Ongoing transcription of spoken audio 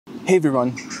Hey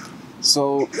everyone.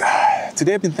 So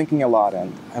today I've been thinking a lot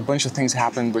and a bunch of things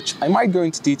happened which I might go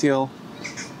into detail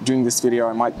during this video,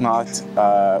 I might not,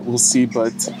 we'll see,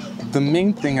 but the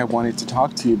main thing I wanted to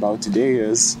talk to you about today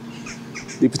is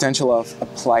the potential of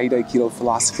applied Aikido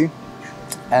philosophy.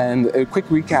 And a quick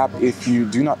recap, if you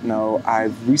do not know,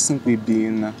 I've recently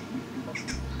been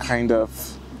kind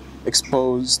of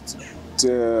exposed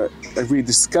to a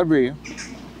rediscovery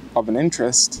of an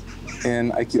interest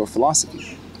in Aikido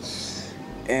philosophy.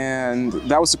 And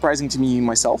that was surprising to me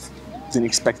myself. Didn't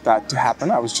expect that to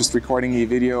happen. I was just recording a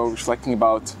video reflecting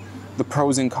about the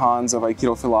pros and cons of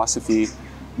Aikido philosophy,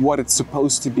 what it's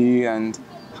supposed to be, and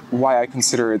why I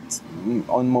consider it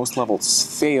on most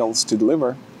levels fails to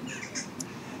deliver.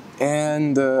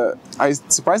 And I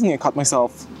caught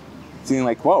myself feeling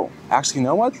like, whoa, actually, you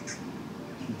know what?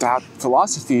 That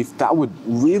philosophy, if that would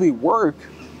really work,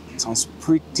 it sounds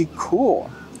pretty cool.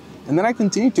 And then I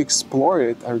continued to explore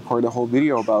it. I recorded a whole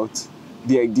video about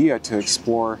the idea to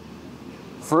explore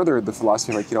further the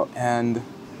philosophy of Aikido. And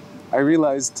I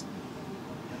realized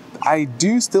I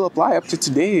do still apply up to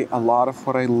today a lot of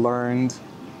what I learned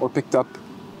or picked up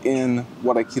in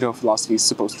what Aikido philosophy is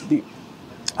supposed to be.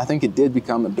 I think it did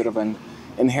become a bit of an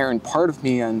inherent part of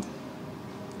me, and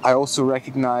I also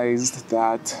recognized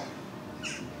that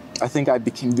I think I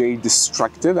became very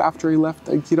destructive after I left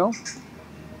Aikido.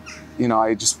 You know,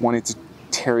 I just wanted to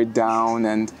tear it down,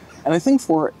 and I think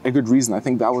for a good reason. I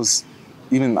think that was,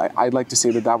 I'd like to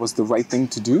say that was the right thing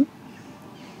to do,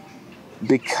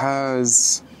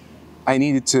 because I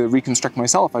needed to reconstruct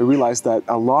myself. I realized that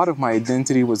a lot of my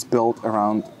identity was built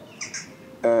around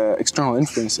external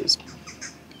influences.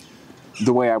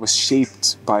 The way I was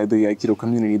shaped by the Aikido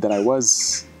community that I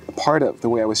was a part of, the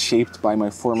way I was shaped by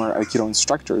my former Aikido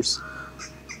instructors.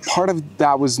 Part of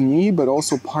that was me, but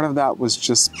also part of that was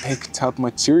just picked up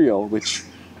material, which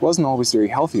wasn't always very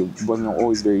healthy, wasn't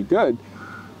always very good.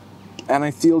 And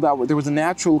I feel that there was a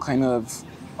natural kind of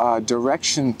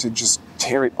direction to just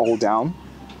tear it all down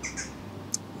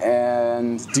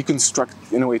and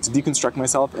deconstruct, in a way, to deconstruct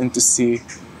myself and to see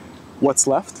what's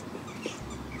left.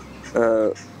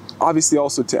 Obviously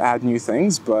also to add new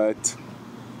things, but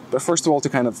first of all to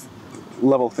kind of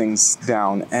level things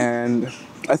down. And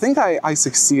I think I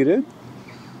succeeded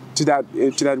to that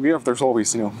degree. There's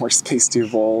always, more space to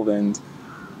evolve and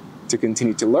to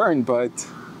continue to learn, but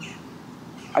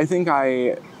I think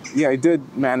I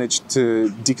did manage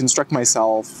to deconstruct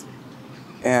myself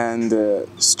and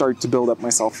start to build up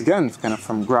myself again, kind of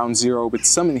from ground zero, with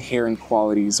some inherent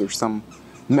qualities or some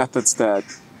methods that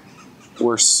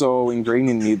were so ingrained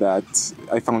in me that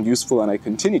I found useful and I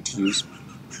continued to use.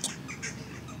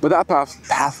 But that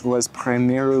path was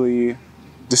primarily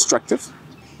destructive.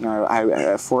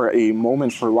 For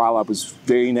a while, I was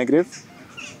very negative.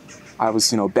 I was,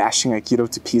 bashing Aikido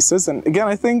to pieces. And again,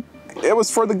 I think it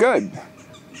was for the good.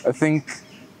 I think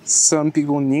some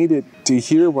people needed to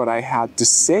hear what I had to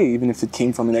say, even if it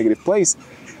came from a negative place.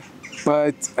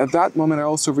 But at that moment, I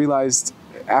also realized,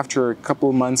 after a couple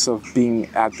of months of being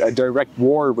at a direct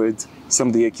war with some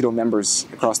of the Aikido members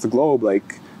across the globe,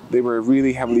 like they were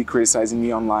really heavily criticizing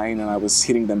me online and I was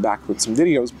hitting them back with some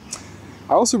videos,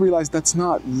 I also realized that's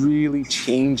not really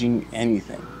changing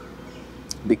anything,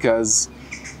 because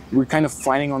we're kind of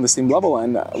fighting on the same level.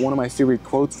 And one of my favorite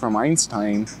quotes from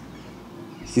Einstein,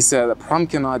 he said, a problem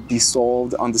cannot be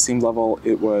solved on the same level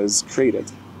it was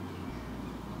created.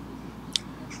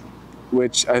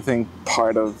 Which I think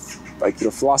part of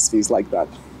Aikido philosophy is like that.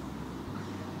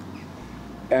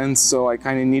 And so I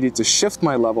kind of needed to shift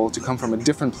my level to come from a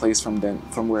different place from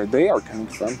where they are coming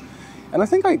from. And I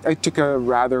think I took a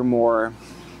rather more,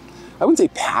 I wouldn't say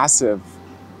passive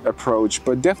approach,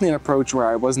 but definitely an approach where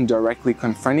I wasn't directly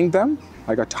confronting them.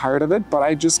 I got tired of it, but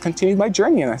I just continued my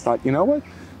journey. And I thought, you know what?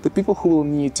 The people who will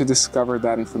need to discover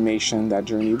that information, that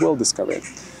journey, will discover it.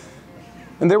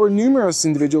 And there were numerous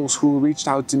individuals who reached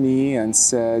out to me and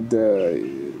said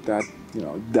that,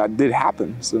 that did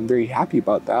happen. So I'm very happy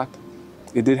about that.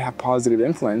 It did have positive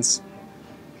influence.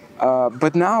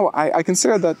 But now I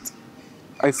consider that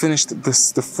I finished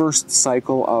the first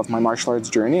cycle of my martial arts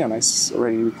journey, and I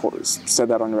already said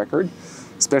that on record,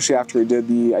 especially after I did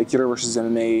the Aikido versus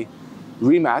MMA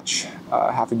rematch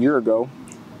half a year ago,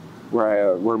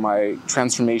 where my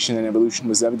transformation and evolution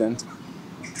was evident.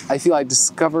 I feel I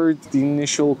discovered the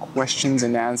initial questions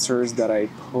and answers that I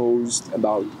posed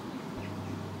about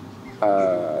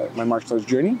my martial arts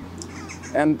journey.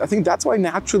 And I think that's why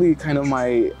naturally kind of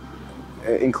my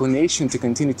inclination to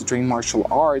continue to train martial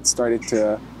arts started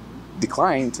to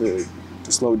decline, to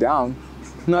slow down.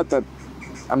 Not that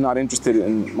I'm not interested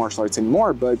in martial arts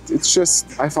anymore, but it's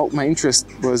just, I felt my interest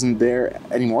wasn't there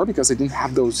anymore because I didn't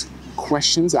have those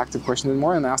questions, active questions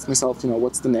anymore, and I asked myself,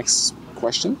 what's the next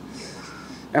question?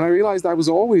 And I realized I was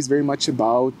always very much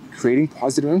about creating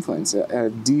positive influence. A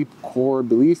deep core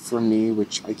belief for me,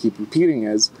 which I keep repeating,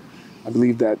 is I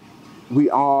believe that we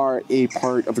are a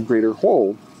part of a greater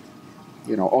whole,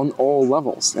 on all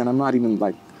levels. And I'm not even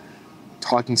like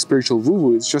talking spiritual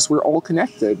woo-woo, it's just we're all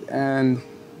connected. And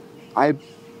I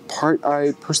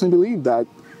personally believe that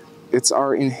it's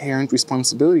our inherent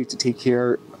responsibility to take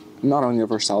care not only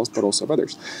of ourselves, but also of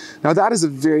others. Now, that is a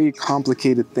very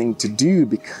complicated thing to do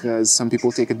because some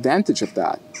people take advantage of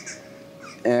that.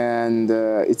 And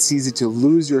it's easy to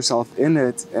lose yourself in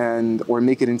it or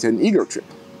make it into an ego trip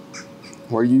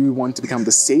where you want to become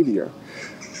the savior.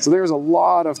 So there's a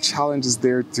lot of challenges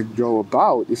there to go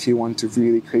about if you want to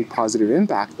really create positive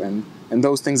impact. And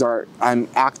those things I'm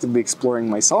actively exploring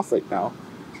myself right now.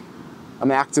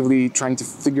 I'm actively trying to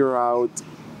figure out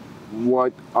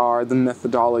what's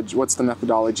the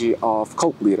methodology of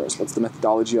cult leaders, what's the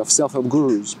methodology of self-help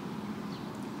gurus.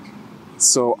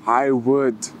 So I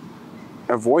would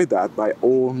avoid that by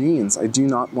all means. I do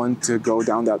not want to go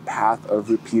down that path of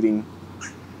repeating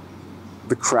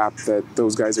the crap that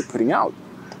those guys are putting out.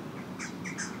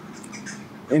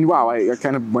 And wow, I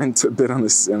kind of went a bit on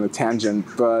a tangent,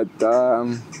 but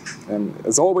and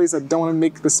as always, I don't want to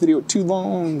make this video too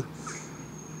long,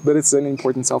 but it's an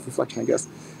important self-reflection, I guess.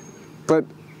 But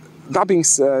that being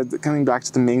said, coming back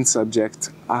to the main subject,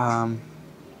 so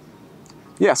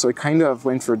I kind of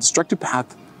went for a destructive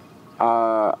path.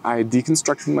 I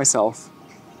deconstructed myself,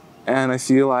 and I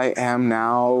feel I am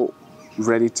now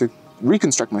ready to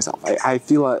reconstruct myself. I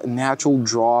feel a natural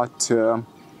draw to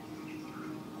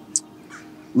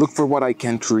look for what I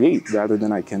can create rather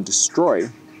than I can destroy.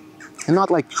 And not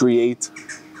like create,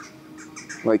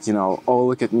 like, oh,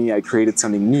 look at me, I created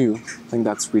something new. I think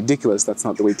that's ridiculous. That's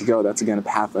not the way to go. That's, again, a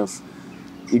path of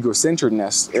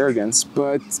ego-centeredness, arrogance,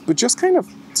 but just kind of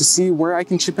to see where I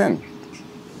can chip in,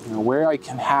 where I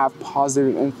can have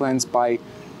positive influence by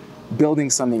building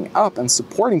something up and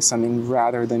supporting something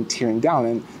rather than tearing down.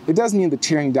 And it doesn't mean the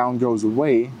tearing down goes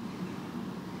away.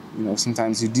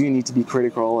 Sometimes you do need to be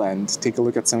critical and take a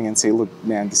look at something and say, look,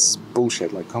 man, this is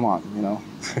bullshit. Like, come on,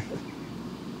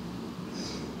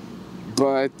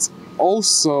 But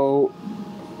also,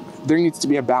 there needs to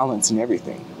be a balance in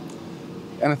everything.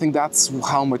 And I think that's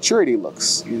how maturity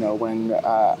looks. When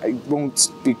I won't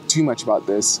speak too much about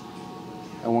this.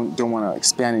 Don't want to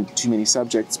expand into too many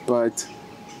subjects, but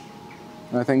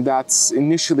I think that's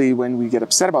initially when we get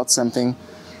upset about something,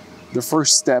 the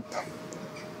first step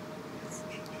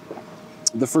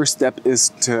is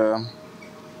to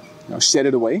shed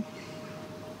it away,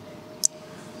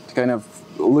 to kind of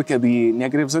look at the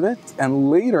negatives of it, and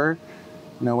later,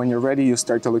 when you're ready, you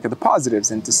start to look at the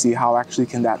positives and to see how actually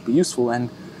can that be useful. And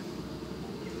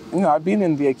I've been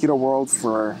in the Aikido world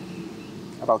for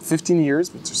about 15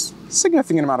 years, which is a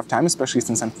significant amount of time, especially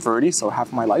since I'm 30, so half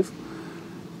of my life.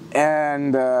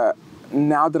 And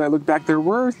now that I look back, there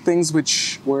were things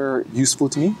which were useful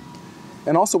to me.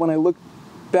 And also when I look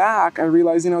back, I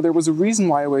realized, there was a reason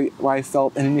why I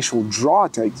felt an initial draw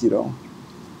to Aikido.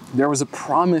 There was a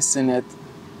promise in it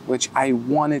which I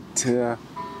wanted to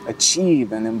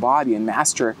achieve and embody and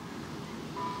master.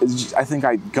 I think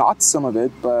I got some of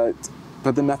it, but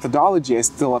the methodology I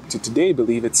still up to today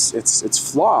believe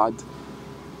it's flawed.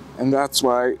 And that's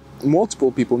why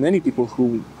many people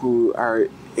who are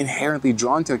inherently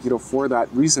drawn to Aikido for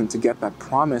that reason, to get that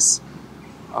promise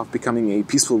of becoming a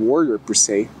peaceful warrior per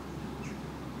se,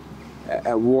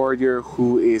 a warrior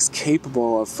who is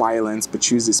capable of violence but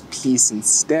chooses peace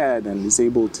instead and is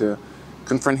able to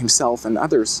confront himself and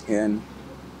others in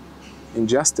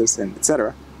injustice and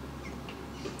etc.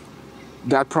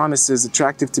 That promise is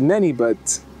attractive to many,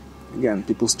 but again,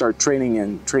 people start training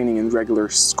in regular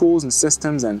schools and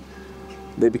systems, and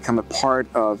they become a part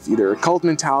of either a cult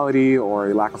mentality or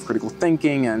a lack of critical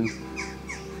thinking, and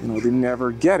they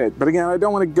never get it. But again, I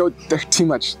don't want to go there too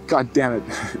much. God damn it.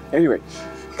 Anyway,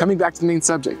 coming back to the main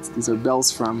subject. These are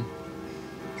bells from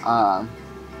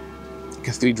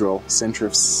Cathedral, center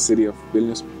of city of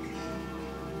Vilnius.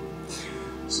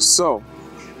 So,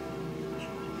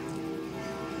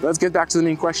 let's get back to the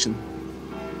main question.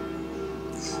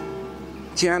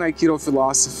 Can applied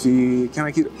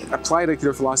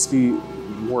Aikido philosophy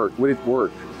work? Would it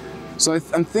work? So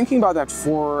I'm thinking about that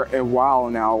for a while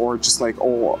now, or just like,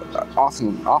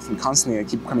 often, constantly, I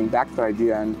keep coming back to that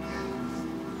idea, and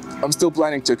I'm still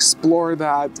planning to explore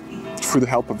that through the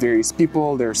help of various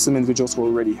people. There are some individuals who are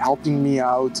already helping me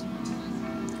out.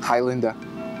 Hi, Linda.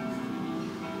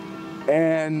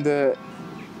 And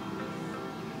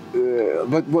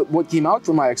but what came out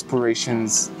from my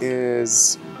explorations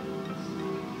is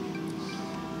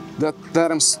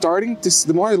that I'm starting to,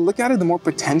 the more I look at it, the more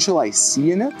potential I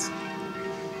see in it.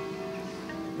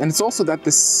 And it's also that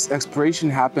this exploration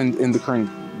happened in the current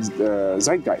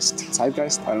zeitgeist, I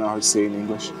don't know how to say it in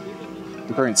English,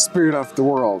 the current spirit of the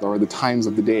world or the times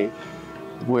of the day,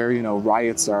 where, you know,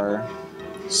 riots are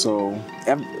so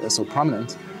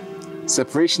prominent,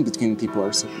 separation between people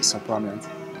are so prominent.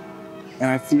 And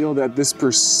I feel that this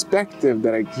perspective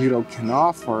that Aikido can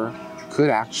offer could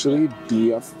actually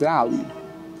be of value.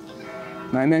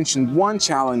 And I mentioned one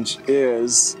challenge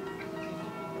is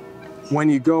when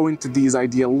you go into these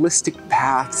idealistic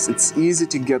paths, it's easy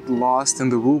to get lost in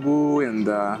the woo-woo and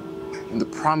the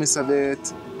promise of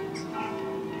it,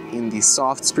 in the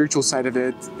soft spiritual side of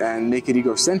it, and make it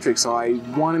egocentric. So I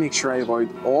want to make sure I avoid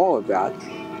all of that.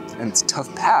 And it's a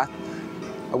tough path.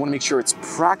 I want to make sure it's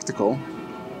practical.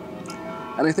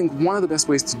 And I think one of the best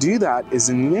ways to do that is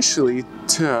initially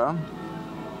to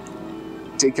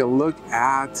take a look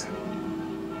at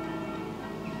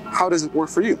how does it work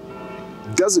for you?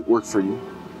 Does it work for you?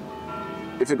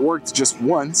 If it worked just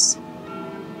once,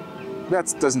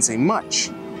 that doesn't say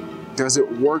much. Does it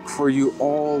work for you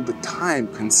all the time,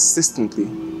 consistently,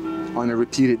 on a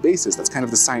repeated basis? That's kind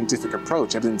of the scientific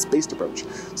approach, evidence-based approach.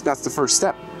 So that's the first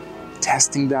step.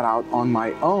 Testing that out on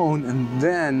my own, and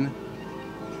then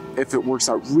if it works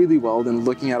out really well, then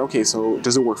looking at, okay, so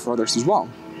does it work for others as well?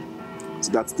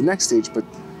 So that's the next stage. But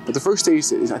the first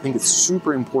stage is, I think it's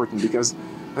super important, because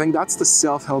I think that's the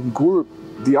self-help guru.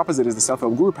 The opposite is the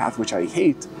self-help guru path, which I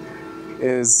hate,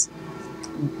 is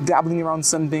dabbling around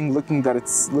something, looking at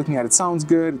it sounds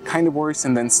good, kind of works,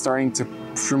 and then starting to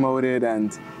promote it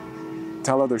and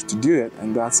tell others to do it,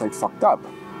 and that's like fucked up.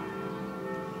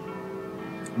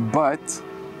 But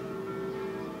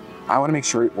I want to make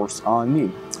sure it works on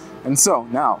me. And so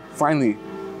now, finally,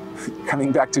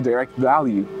 coming back to direct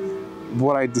value,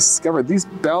 what I discovered, these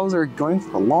bells are going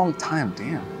for a long time,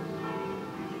 damn.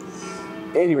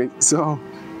 Anyway, so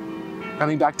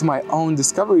coming back to my own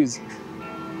discoveries,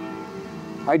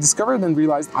 I discovered and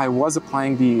realized I was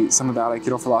applying some of that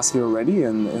Aikido philosophy already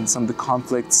in some of the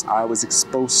conflicts I was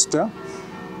exposed to.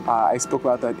 I spoke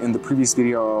about that in the previous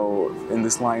video, in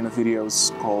this line of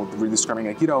videos called Rediscovering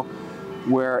Aikido,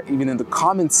 where even in the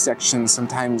comments section,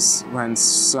 sometimes when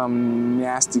some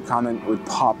nasty comment would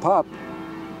pop up,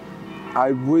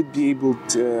 I would be able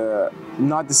to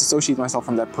not disassociate myself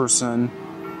from that person,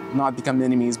 not become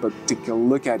enemies, but take a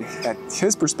look at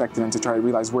his perspective and to try to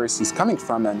realize where he's coming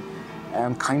from,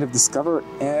 and kind of discover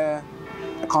a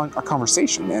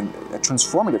conversation, and a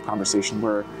transformative conversation,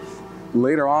 where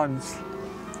later on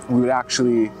we would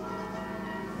actually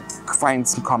find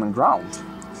some common ground.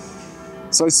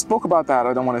 So I spoke about that.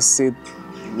 I don't want to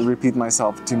repeat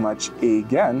myself too much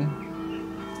again,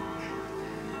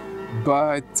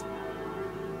 but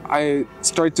I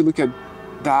started to look at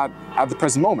that at the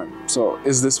present moment. So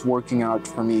is this working out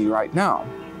for me right now?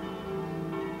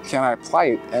 Can I apply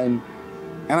it? And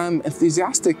I'm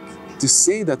enthusiastic to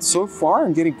say that so far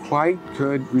I'm getting quite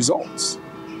good results.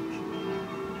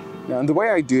 Now, and the way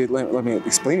I do it, let me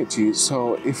explain it to you.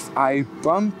 So if I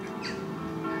bump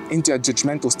into a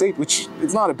judgmental state, which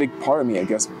is not a big part of me, I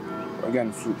guess,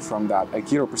 again, from that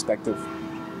Aikido perspective,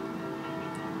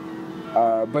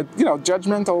 but you know,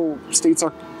 judgmental states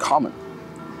are common.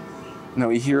 You know,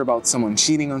 you hear about someone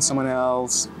cheating on someone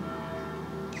else,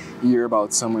 you hear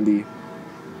about somebody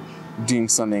doing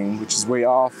something which is way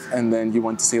off, and then you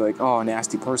want to say like, oh,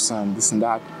 nasty person, this and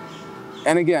that.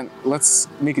 And again, let's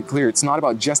make it clear, it's not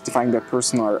about justifying that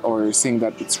person or saying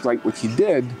that it's right what he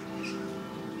did.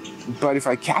 But if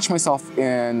I catch myself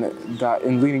in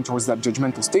leaning towards that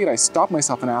judgmental state, I stop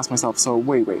myself and ask myself, so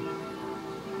wait.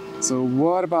 So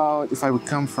what about if I would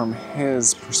come from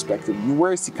his perspective?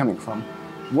 Where is he coming from?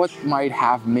 What might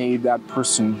have made that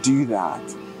person do that?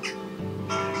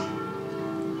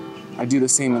 I do the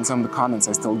same in some of the comments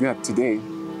I still get today.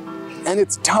 And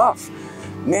it's tough.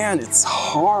 Man, it's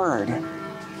hard.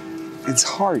 It's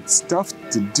hard. It's tough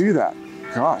to do that.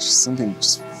 Gosh, something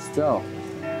just fell.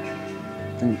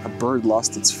 I think a bird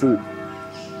lost its food.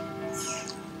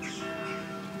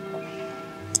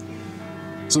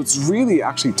 So it's really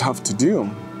actually tough to do.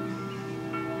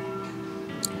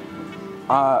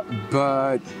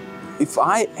 But if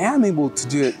I am able to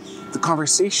do it, the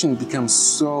conversation becomes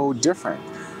so different.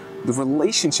 The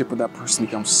relationship with that person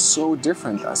becomes so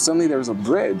different. Suddenly there's a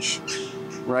bridge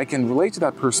where I can relate to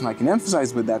that person, I can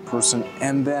emphasize with that person,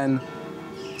 and then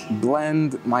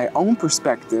blend my own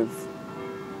perspective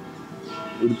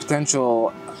with the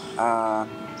potential better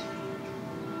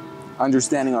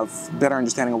understanding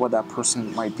of what that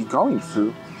person might be going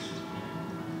through,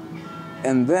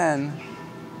 and then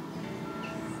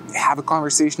have a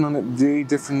conversation on a very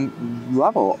different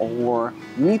level, or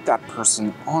meet that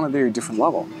person on a very different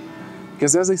level.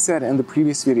 Because as I said in the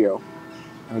previous video,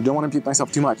 and I don't want to repeat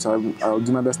myself too much, so I'll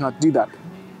do my best not to do that.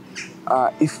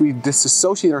 If we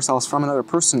disassociate ourselves from another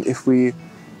person, if we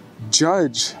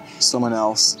judge someone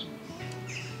else,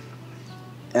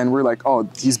 and we're like, oh,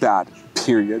 he's bad,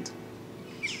 period,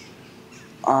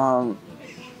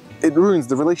 it ruins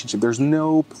the relationship. There's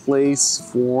no place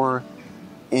for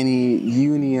any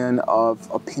union of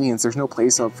opinions. There's no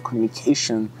place of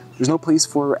communication. There's no place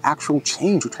for actual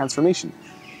change or transformation.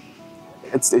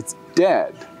 It's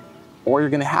dead. All you're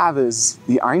going to have is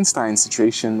the Einstein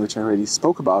situation, which I already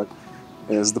spoke about,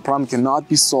 is the problem cannot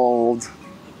be solved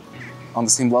on the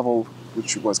same level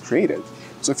which was created.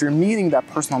 So if you're meeting that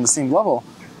person on the same level,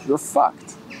 you're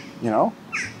fucked, you know?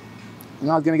 You're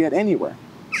not going to get anywhere.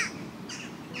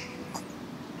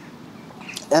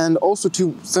 And also,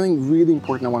 too, something really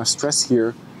important I want to stress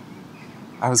here.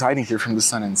 I was hiding here from the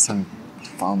sun, and the sun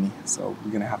found me, so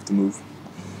we're going to have to move.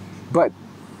 But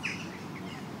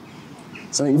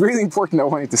something really important I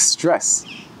wanted to stress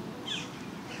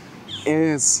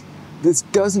is this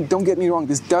doesn't, don't get me wrong,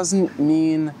 this doesn't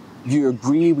mean you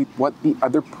agree with what the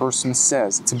other person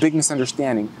says. It's a big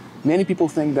misunderstanding. Many people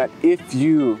think that if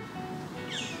you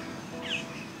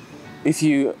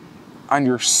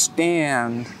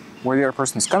understand where the other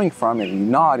person is coming from and you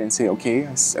nod and say, okay,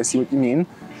 I see what you mean,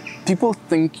 people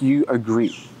think you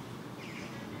agree.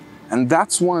 And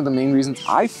that's one of the main reasons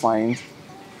I find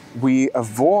we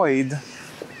avoid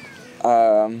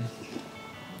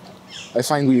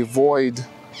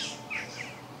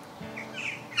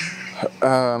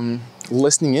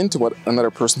listening into what another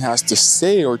person has to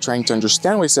say or trying to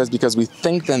understand what he says, because we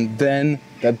think that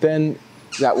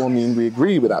will mean we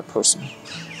agree with that person.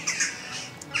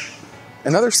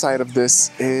 Another side of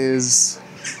this is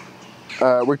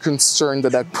we're concerned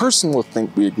that that person will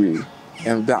think we agree,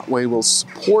 and that way we'll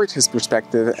support his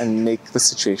perspective and make the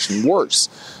situation worse.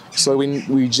 So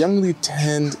we generally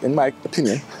tend, in my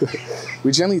opinion,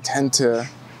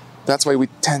 that's why we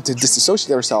tend to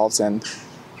disassociate ourselves and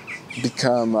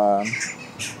become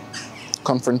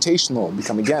confrontational,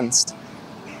 become against,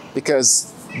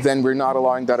 because then we're not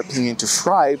allowing that opinion to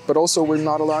thrive, but also we're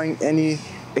not allowing any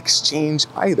exchange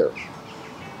either.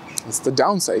 It's the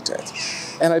downside to it.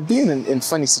 And I've been in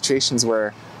funny situations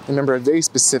where, I remember a very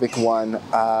specific one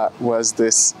was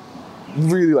this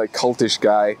really like cultish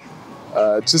guy.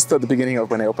 Just at the beginning of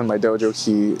when I opened my dojo,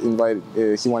 he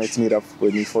wanted to meet up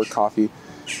with me for coffee.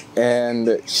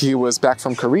 And he was back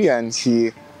from Korea, and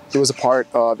he was a part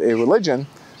of a religion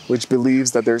which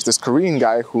believes that there's this Korean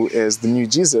guy who is the new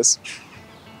Jesus.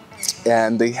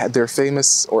 And they're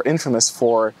famous or infamous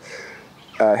for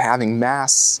having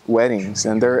mass weddings,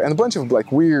 and a bunch of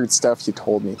like weird stuff he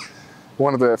told me.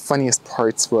 One of the funniest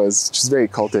parts was just very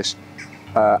cultish.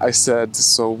 I said,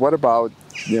 so what about,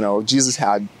 Jesus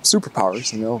had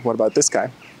superpowers, what about this guy?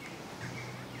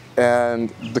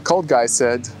 And the cult guy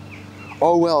said,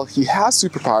 oh, well, he has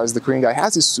superpowers, the Korean guy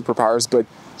has his superpowers, but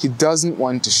he doesn't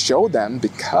want to show them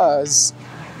because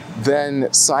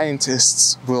then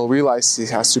scientists will realize he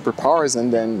has superpowers,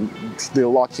 and then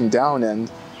they'll lock him down, and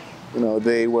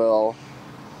they will,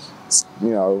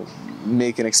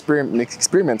 make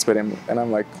experiments with him. And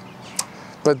I'm like,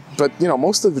 but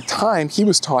most of the time he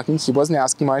was talking, he wasn't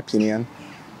asking my opinion,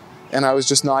 and I was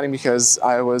just nodding because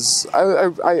I was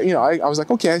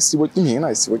like, okay, I see what you mean.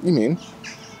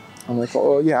 I'm like,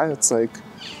 oh yeah, it's like,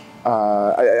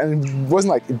 and it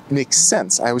wasn't like it makes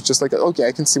sense. I was just like, okay,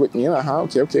 I can see what you mean.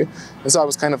 Okay. And so I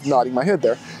was kind of nodding my head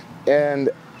there,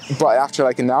 but after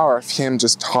like an hour of him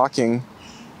just talking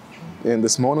in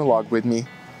this monologue with me,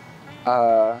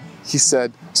 he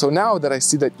said, so now that I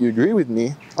see that you agree with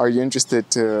me, are you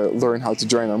interested to learn how to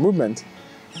join our movement?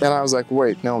 And I was like,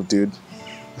 wait, no, dude.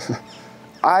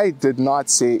 I did not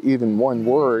say even one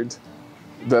word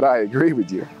that I agree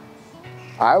with you.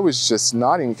 I was just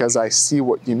nodding because I see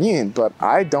what you mean, but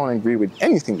I don't agree with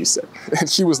anything you said. And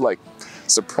he was like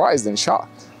surprised and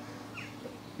shocked,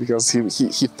 because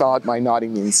he thought my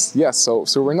nodding means yes. So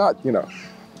we're not,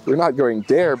 we're not going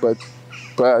there, but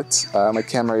my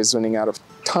camera is running out of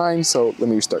time, so let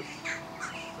me restart.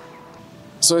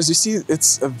 So as you see,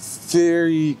 it's a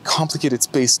very complicated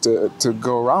space to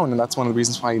go around, and that's one of the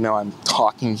reasons why I'm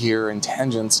talking here in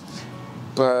tangents.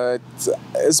 But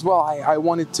as well, I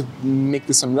wanted to make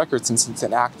this on record, since it's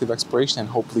an active exploration, and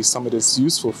hopefully some of it is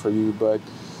useful for you, but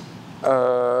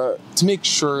to make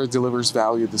sure it delivers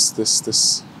value,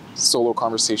 this solo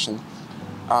conversation.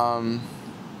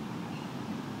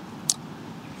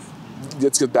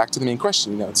 let's get back to the main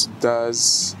question. Would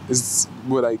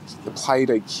applied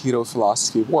Aikido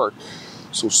philosophy work?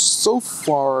 So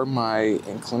far, my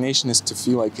inclination is to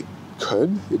feel like it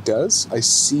does. I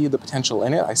see the potential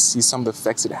in it. I see some of the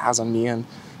effects it has on me, and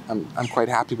I'm quite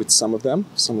happy with some of them,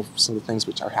 some of the things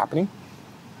which are happening.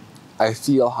 I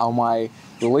feel how my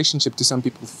relationship to some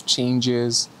people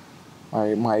changes,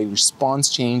 my response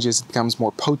changes, it becomes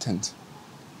more potent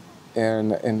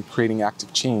in creating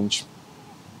active change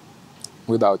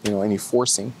without any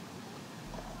forcing.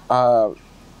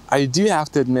 I do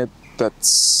have to admit that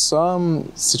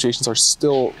some situations are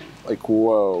still like,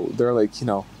 whoa, they're like,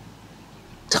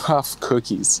 tough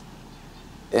cookies.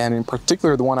 And in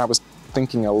particular, the one I was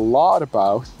thinking a lot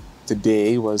about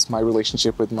today was my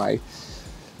relationship with my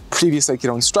previous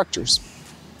Aikido instructors.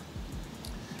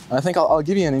 And I think I'll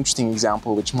give you an interesting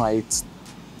example which might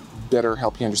better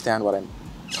help you understand what I'm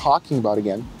talking about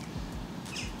again.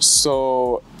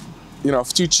 So,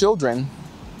 if two children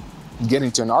get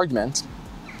into an argument,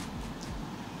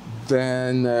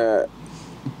 then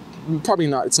probably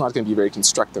not. It's not going to be very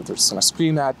constructive. They're just going to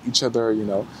scream at each other,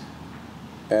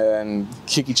 and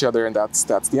kick each other, and that's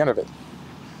the end of it.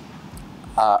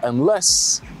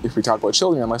 Unless, if we talk about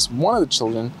children, unless one of the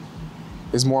children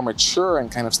is more mature and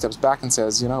kind of steps back and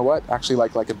says, you know what, actually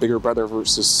like a bigger brother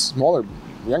versus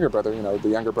younger brother, the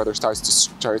younger brother starts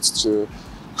to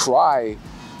cry,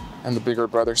 and the bigger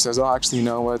brother says, oh, actually, you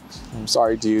know what, I'm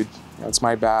sorry, dude, it's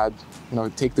my bad,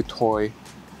 take the toy.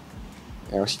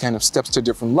 He kind of steps to a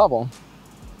different level,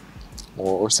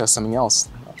 or says something else,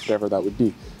 whatever that would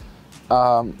be.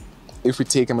 If we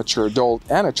take a mature adult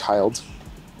and a child,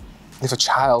 if a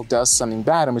child does something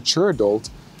bad, a mature adult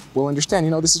will understand,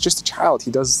 this is just a child.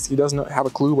 He doesn't have a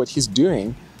clue what he's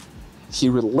doing. He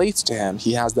relates to him.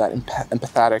 He has that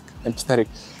empathetic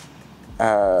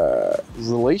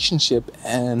relationship,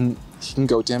 and he can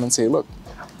go to him and say, look,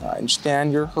 I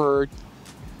understand you're hurt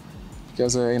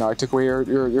because I took away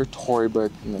your toy,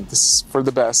 but this is for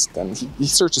the best. And he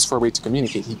searches for a way to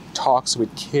communicate. He talks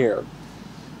with care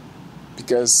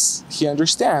because he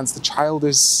understands the child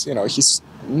is, he's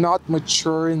not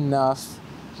mature enough.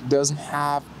 He doesn't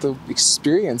have the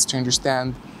experience to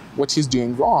understand what he's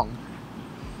doing wrong.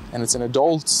 And it's an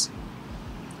adult's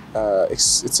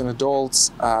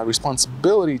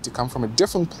responsibility to come from a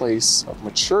different place of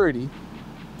maturity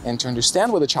and to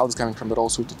understand where the child is coming from, but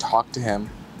also to talk to him,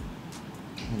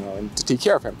 and to take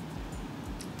care of him.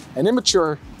 An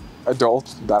immature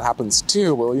adult, that happens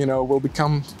too, will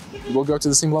go to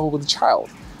the same level with the child.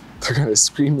 They're going to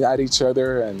scream at each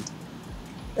other, and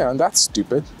that's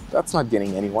stupid. That's not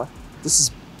getting anywhere. This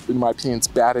is, in my opinion, it's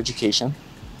bad education.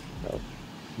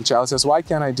 The child says, why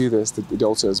can't I do this? The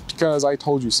adult says, because I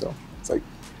told you so. It's like,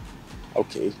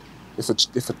 okay, if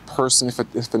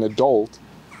an adult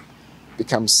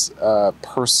becomes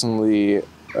personally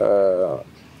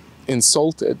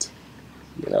insulted,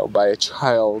 by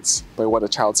what a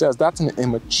child says, that's an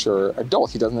immature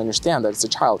adult. He doesn't understand that it's a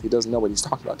child. He doesn't know what he's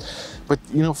talking about. But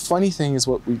funny thing is,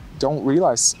 what we don't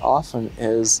realize often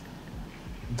is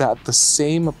that the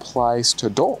same applies to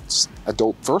adults,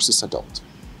 adult versus adult.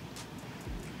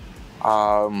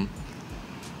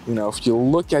 If you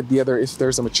look at if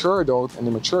there's a mature adult and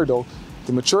a mature adult,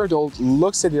 the mature adult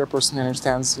looks at the other person and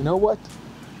understands, what?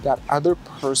 That other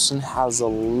person has a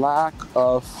lack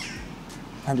of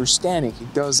understanding. He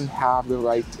doesn't have the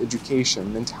right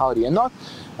education, mentality. I'm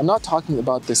not talking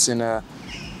about this in a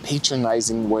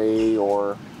patronizing way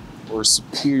or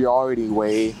superiority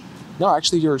way. No,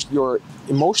 actually, you're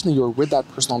emotionally, you're with that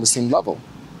person on the same level.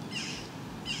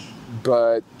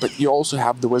 But you also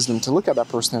have the wisdom to look at that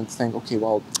person and think, okay,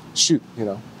 well, shoot, he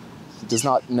does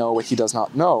not know what he does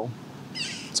not know.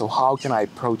 So how can I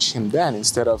approach him then?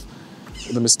 Instead of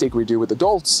the mistake we do with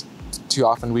adults, too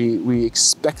often we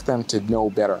expect them to know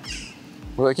better.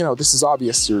 We're like, this is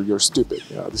obvious, you're stupid.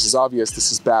 This is obvious,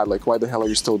 this is bad. Like, why the hell are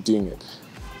you still doing it?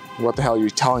 What the hell are you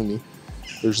telling me?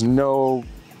 There's no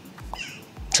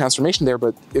transformation there,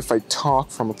 but if I talk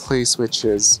from a place which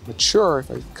is mature, if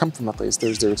I come from a place,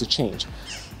 there's a change.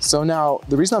 So now,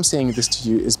 the reason I'm saying this to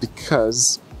you is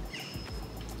because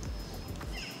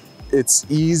it's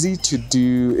easier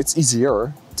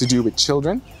to do with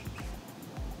children,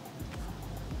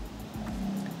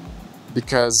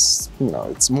 because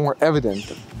it's more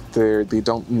evident that they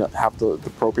don't have the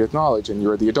appropriate knowledge, and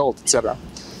you're the adult, etc.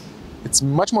 It's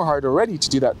much more hard already to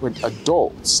do that with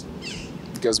adults,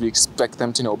 because we expect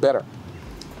them to know better.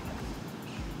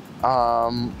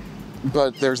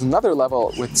 But there's another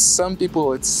level. With some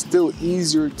people, it's still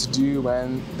easier to do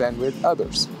than with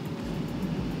others.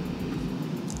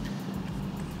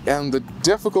 And the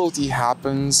difficulty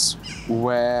happens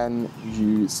when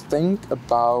you think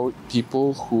about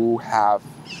people who have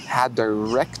had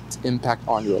direct impact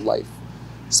on your life,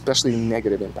 especially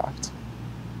negative impact.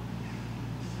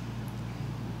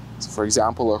 So for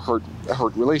example, a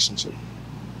hurt relationship,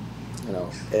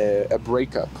 a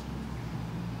breakup,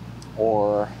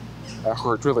 or a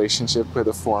hurt relationship with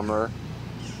a former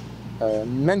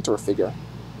mentor figure.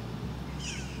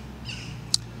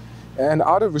 And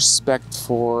out of respect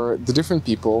for the different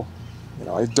people,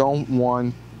 I don't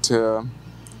want to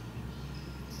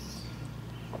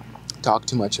talk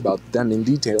too much about them in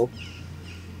detail.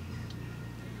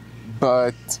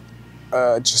 But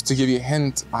just to give you a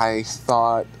hint, I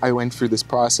thought I went through this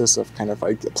process of I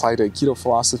applied Aikido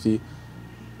philosophy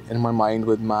in my mind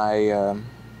with my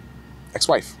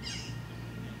ex-wife.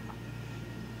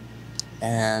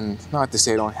 And not to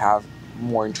say I don't have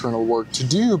more internal work to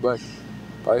do, but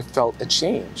I felt a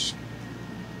change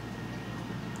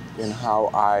in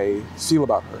how I feel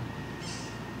about her.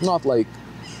 Not like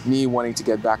me wanting to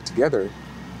get back together.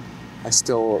 I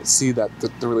still see that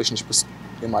the relationship was,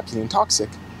 in my opinion, toxic.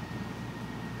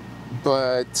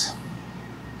 But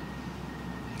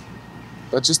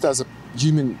just as a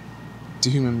human to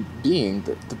human being,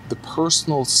 the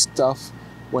personal stuff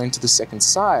went to the second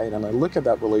side, and I look at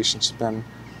that relationship and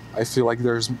I feel like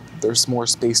there's more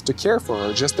space to care for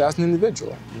her, just as an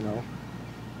individual,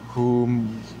 who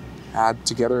had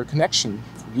together a connection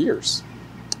for years.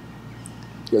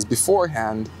 Because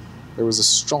beforehand, there was a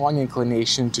strong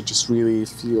inclination to just really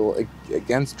feel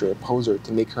against her, oppose her,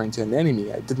 to make her into an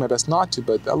enemy. I did my best not to,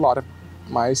 but a lot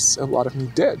of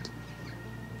me did.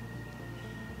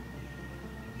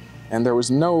 And there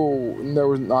was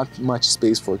not much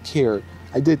space for care.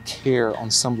 I did care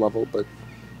on some level, but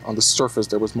on the surface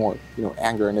there was more,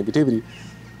 anger and negativity.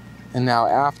 And now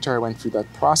after I went through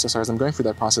that process, or as I'm going through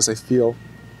that process, I feel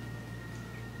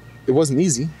it wasn't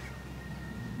easy,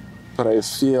 but I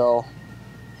feel,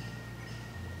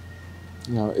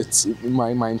 it's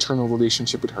my internal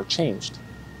relationship with her changed.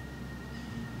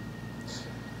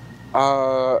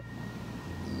 The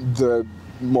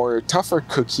more tougher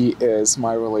cookie is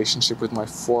my relationship with my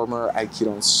former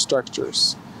Aikido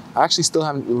instructors. I actually still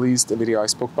haven't released a video. I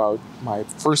spoke about my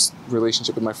first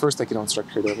relationship with my first Aikido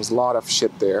instructor. There was a lot of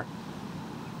shit there,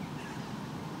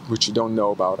 which you don't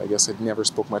know about. I guess I never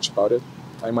spoke much about it.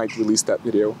 I might release that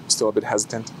video. Still a bit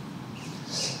hesitant.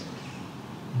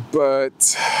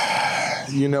 But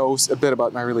a bit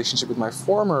about my relationship with my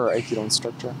former Aikido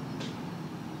instructor.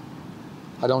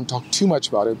 I don't talk too much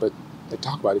about it, but I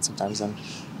talk about it sometimes, and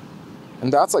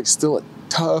that's still a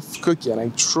tough cookie. And I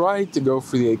tried to go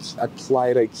for the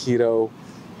applied Aikido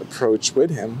approach with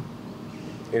him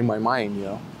in my mind,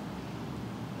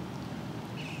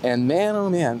 And man, oh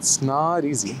man, it's not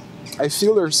easy. I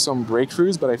feel there's some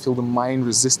breakthroughs, but I feel the mind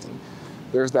resisting.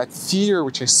 There's that fear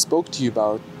which I spoke to you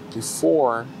about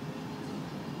before.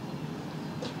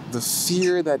 The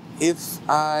fear that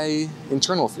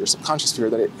internal fear, subconscious fear,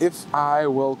 that if I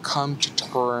will come to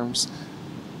terms,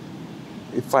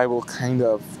 if I will kind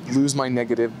of lose my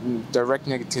direct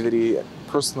negativity,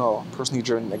 personally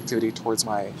driven negativity towards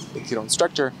my Aikido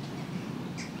instructor,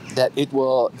 that it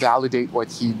will validate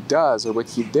what he does or what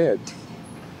he did.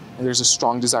 And there's a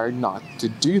strong desire not to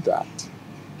do that.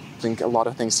 I think a lot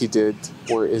of things he did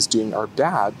or is doing are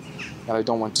bad, and I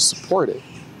don't want to support it.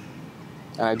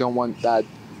 And I don't want that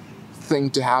thing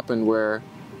to happen where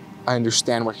I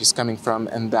understand where he's coming from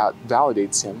and that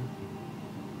validates him.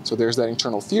 So there's that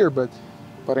internal fear, but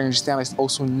I understand I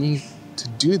also need to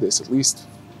do this, at least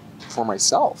for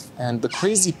myself. And the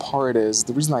crazy part is,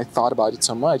 the reason I thought about it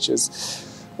so much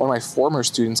is one of my former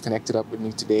students connected up with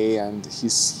me today, and he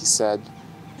said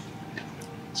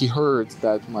he heard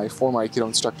that my former Aikido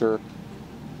instructor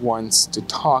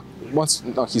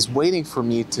he's waiting for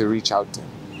me to reach out to him.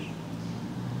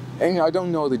 And I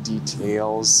don't know the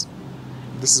details.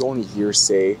 This is only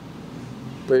hearsay.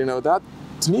 But that,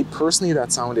 to me personally,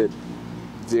 that sounded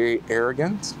very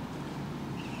arrogant.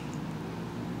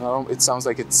 It sounds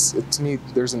like to me,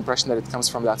 there's an impression that it comes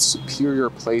from that superior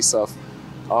place of,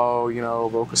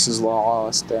 Vokus is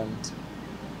lost, and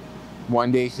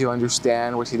one day he'll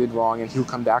understand what he did wrong and he'll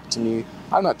come back to me.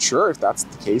 I'm not sure if that's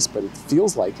the case, but it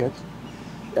feels like it.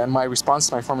 And my response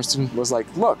to my former student was like,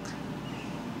 look,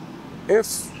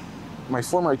 if my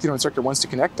former Aikido instructor wants to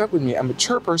connect up with me, a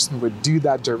mature person would do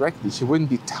that directly. He wouldn't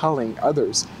be telling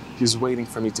others he's waiting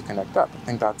for me to connect up. I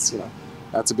think that's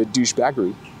a bit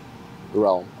douchebaggery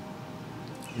realm.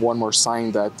 One more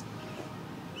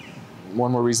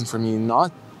reason for me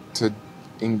not to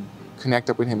connect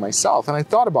up with him myself. And I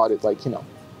thought about it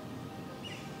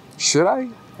should I?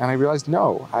 And I realized,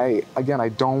 no, I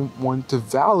don't want to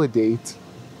validate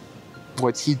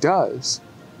what he does.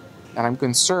 And I'm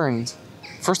concerned.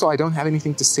 First of all, I don't have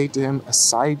anything to say to him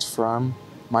aside from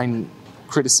my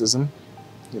criticism,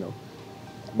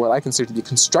 what I consider to be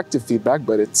constructive feedback,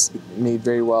 but it may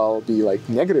very well be like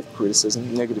negative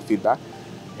criticism, negative feedback.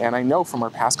 And I know from our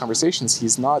past conversations,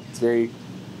 he's not very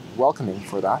welcoming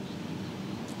for that.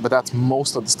 But that's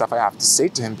most of the stuff I have to say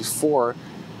to him before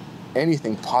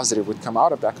anything positive would come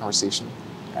out of that conversation.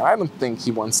 And I don't think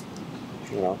he wants,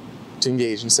 to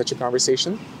engage in such a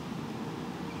conversation.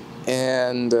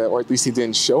 And, or at least he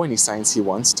didn't show any signs he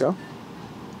wants to.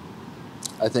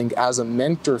 I think as a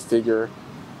mentor figure,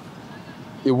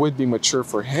 it would be mature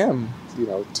for him,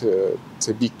 to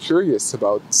be curious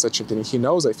about such a thing. He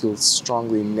knows I feel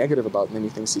strongly negative about many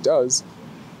things he does.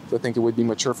 So I think it would be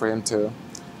mature for him to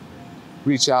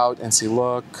reach out and say,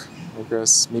 look, I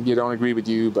guess maybe I don't agree with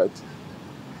you, but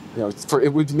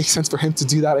it would make sense for him to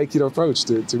do that Aikido approach,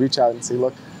 to reach out and say,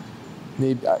 look,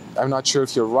 maybe I'm not sure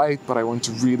if you're right, but I want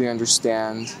to really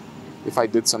understand if I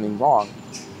did something wrong.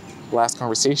 The last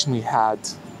conversation we had,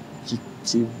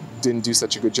 he didn't do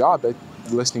such a good job at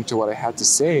listening to what I had to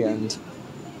say, and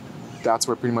that's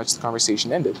where pretty much the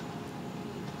conversation ended.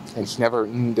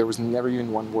 And there was never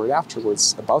even one word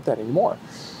afterwards about that anymore.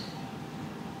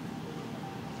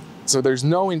 So there's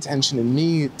no intention in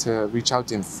me to reach out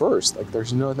to him first. Like,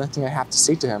 there's nothing I have to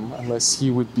say to him unless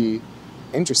he would be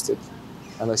interested,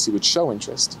 unless he would show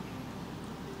interest.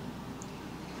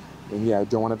 And yeah, I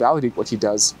don't want to validate what he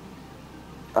does.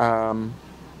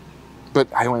 But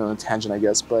I went on a tangent, I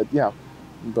guess. But yeah,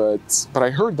 but I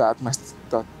heard that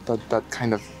that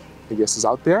kind of, I guess, is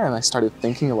out there, and I started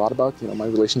thinking a lot about my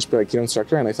relationship with Aikido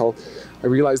instructor, and I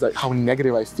realized that how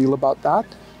negative I feel about that.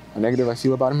 How negative I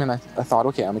feel about him, and I thought,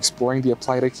 okay, I'm exploring the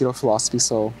applied Aikido philosophy,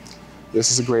 so this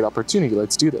is a great opportunity,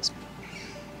 let's do this.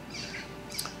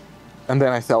 And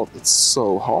then I felt it's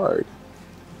so hard.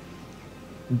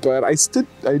 But I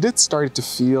did start to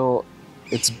feel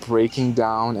it's breaking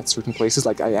down at certain places,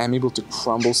 like I am able to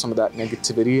crumble some of that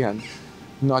negativity, and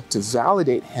not to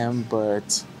validate him,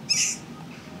 but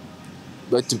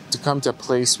to come to a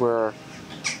place where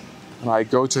I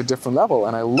go to a different level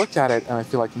and I look at it and I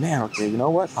feel like, man, okay, you know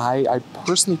what? I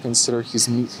personally consider he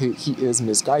is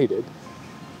misguided.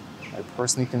 I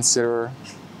personally consider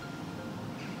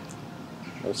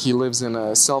he lives in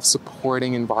a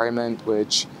self-supporting environment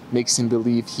which makes him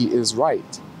believe he is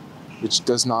right, which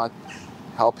does not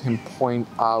help him point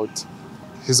out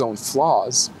his own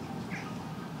flaws.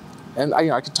 And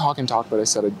I could talk, but I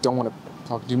said I don't want to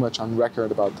talk too much on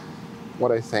record about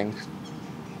what I think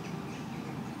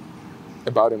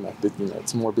about him.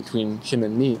 It's more between him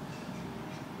and me.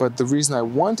 But the reason I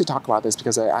want to talk about this is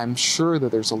because I'm sure that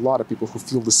there's a lot of people who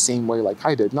feel the same way like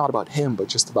I did, not about him, but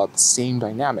just about the same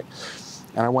dynamic.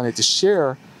 And I wanted to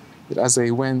share that as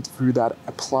I went through that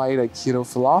applied Aikido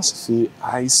philosophy,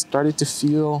 I started to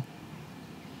feel,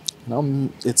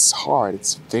 it's hard,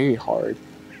 it's very hard.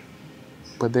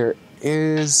 But there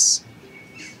is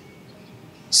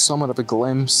somewhat of a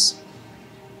glimpse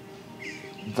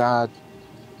that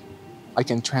I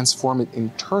can transform it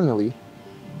internally.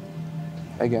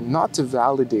 Again, not to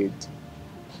validate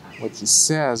what he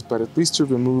says, but at least to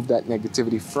remove that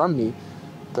negativity from me.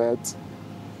 That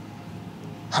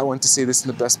I want to say this in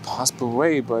the best possible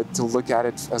way, but to look at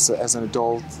it as an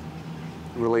adult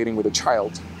relating with a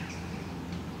child.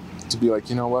 To be like,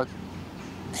 you know what?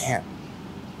 Man,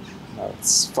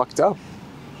 it's fucked up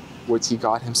what he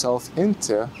got himself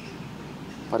into.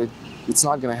 But it's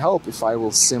not going to help if I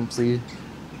will simply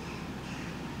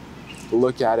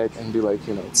look at it and be like,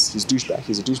 he's a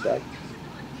douchebag.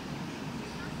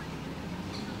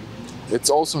 It's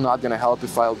also not going to help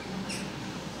if I'll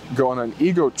go on an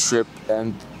ego trip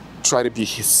and try to be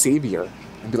his savior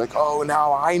and be like, oh,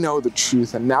 now I know the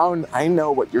truth and now I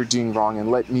know what you're doing wrong and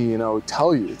let me,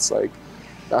 tell you. It's like,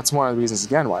 that's one of the reasons,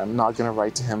 again, why I'm not going to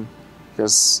write to him,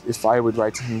 because if I would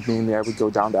write to him, mainly I would go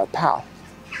down that path,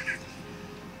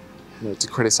 to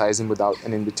criticize him without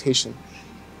an invitation.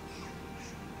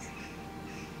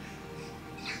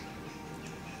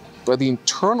 But the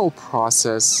internal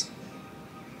process,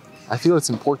 I feel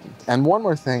it's important. And one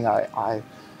more thing,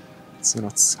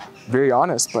 it's very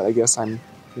honest, but I guess I'm,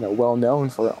 well known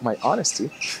for my honesty.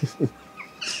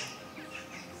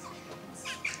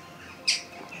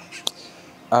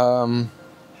 One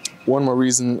more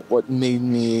reason what made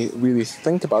me really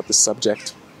think about this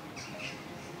subject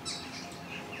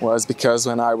was because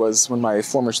when my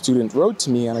former student wrote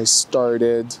to me and I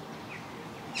started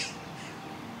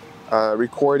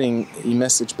recording a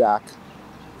message back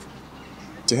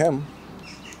to him,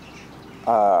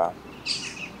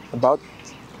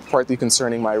 partly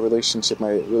concerning my relationship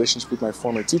with my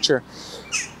former teacher,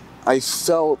 I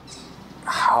felt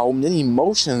how many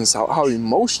emotions, how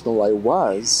emotional I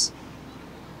was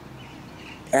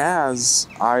as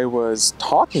I was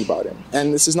talking about him.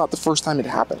 And this is not the first time it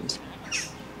happened.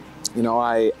 You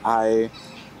know,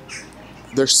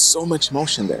 there's so much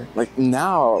emotion there. Like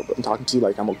now I'm talking to you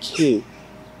like I'm okay,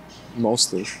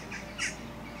 mostly.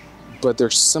 But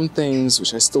there's some things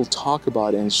which I still talk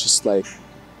about and it's just like,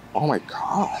 oh my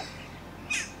God.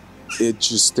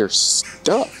 There's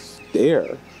stuff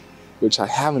there which I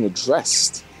haven't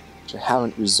addressed, which I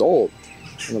haven't resolved.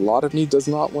 And a lot of me does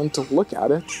not want to look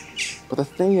at it. But the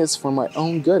thing is, for my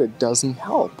own good, it doesn't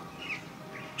help.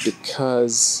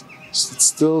 Because it's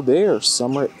still there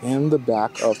somewhere in the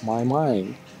back of my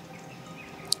mind.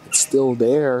 It's still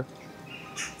there.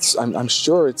 I'm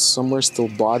sure it's somewhere still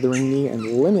bothering me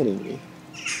and limiting me.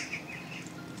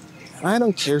 And I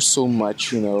don't care so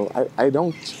much, you know, I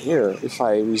don't care if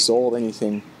I resolve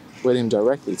anything with him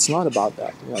directly. It's not about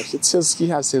that. You know, he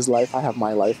has his life, I have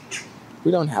my life.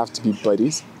 We don't have to be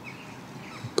buddies.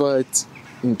 But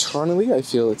internally, I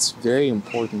feel it's very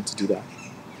important to do that.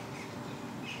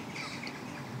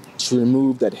 To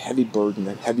remove that heavy burden,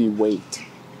 that heavy weight.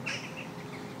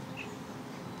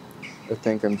 I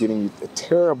think I'm giving you a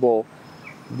terrible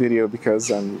video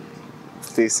because I'm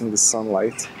facing the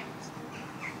sunlight.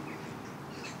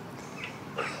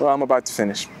 Well, I'm about to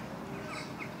finish.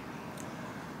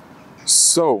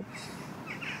 So,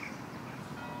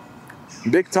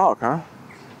 big talk, huh?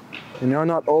 You know,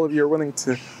 not all of you are willing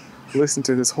to listen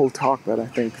to this whole talk, but I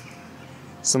think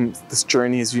this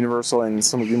journey is universal and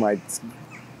some of you might,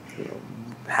 you know,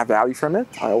 have value from it.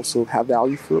 I also have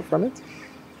value from it.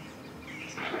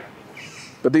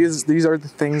 But these are the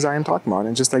things I am talking about,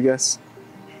 and just, I guess,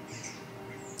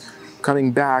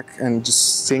 coming back and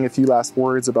just saying a few last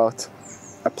words about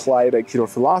applied Aikido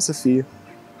philosophy.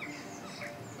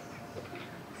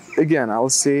 Again, I'll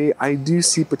say I do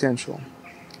see potential,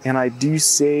 and I do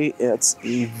say it's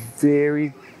a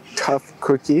very tough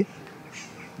cookie,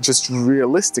 just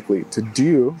realistically, to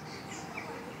do.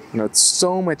 You know, it's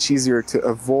so much easier to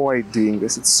avoid doing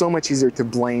this. It's so much easier to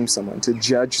blame someone, to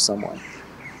judge someone,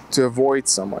 to avoid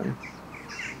someone.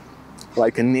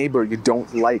 Like a neighbor you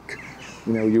don't like.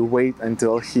 You know, you wait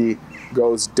until he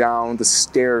goes down the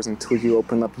stairs until you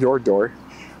open up your door.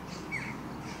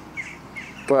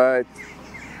 But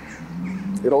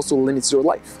it also limits your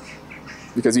life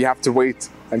because you have to wait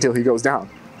until he goes down.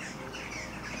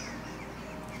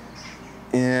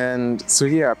 And so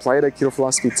yeah, applied Aikido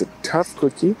philosophy, it's a tough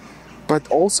cookie, but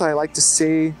also I like to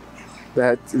say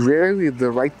that rarely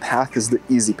the right path is the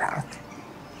easy path.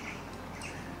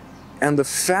 And the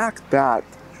fact that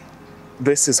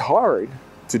this is hard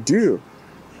to do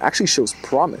actually shows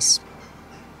promise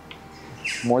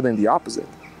more than the opposite.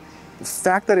 The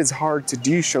fact that it's hard to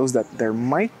do shows that there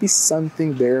might be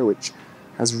something there which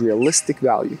has realistic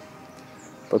value.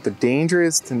 But the danger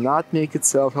is to not make it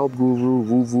self-help guru,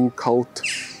 woo-woo, cult.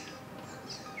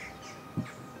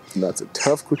 And that's a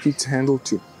tough cookie to handle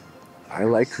too. I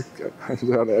like cookies. I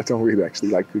don't really actually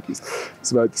like cookies. I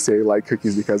was about to say I like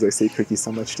cookies because I say cookies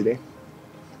so much today.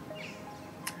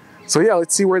 So yeah,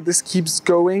 let's see where this keeps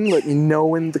going. Let me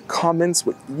know in the comments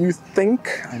what you think.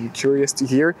 I'm curious to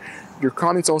hear. Your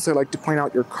comments also, I like to point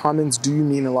out, your comments do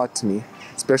mean a lot to me,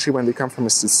 especially when they come from a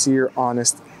sincere,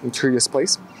 honest, and curious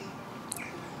place.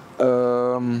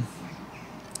 I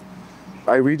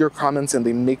read your comments and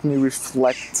they make me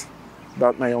reflect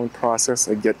about my own process.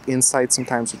 I get insights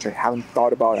sometimes which I haven't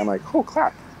thought about. I'm like, oh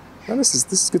crap, no, this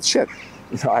is good shit.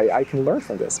 You know, I can learn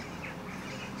from this.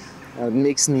 It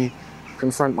makes me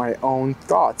confront my own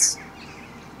thoughts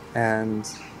and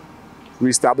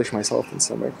reestablish myself in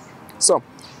some way. So,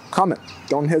 comment,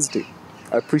 don't hesitate.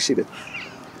 I appreciate it.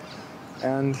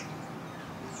 And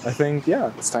I think,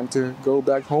 yeah, it's time to go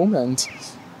back home, and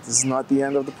this is not the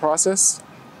end of the process.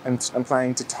 And I'm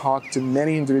planning to talk to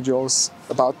many individuals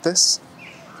about this,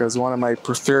 because one of my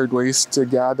preferred ways to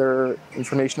gather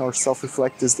information or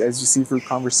self-reflect is, as you see, through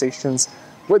conversations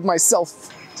with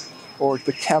myself or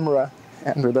the camera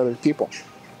and with other people.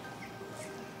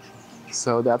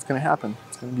 So that's going to happen.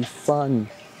 It's going to be fun.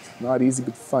 Not easy,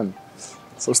 but fun.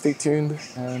 So stay tuned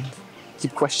and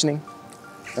keep questioning,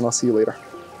 and I'll see you later.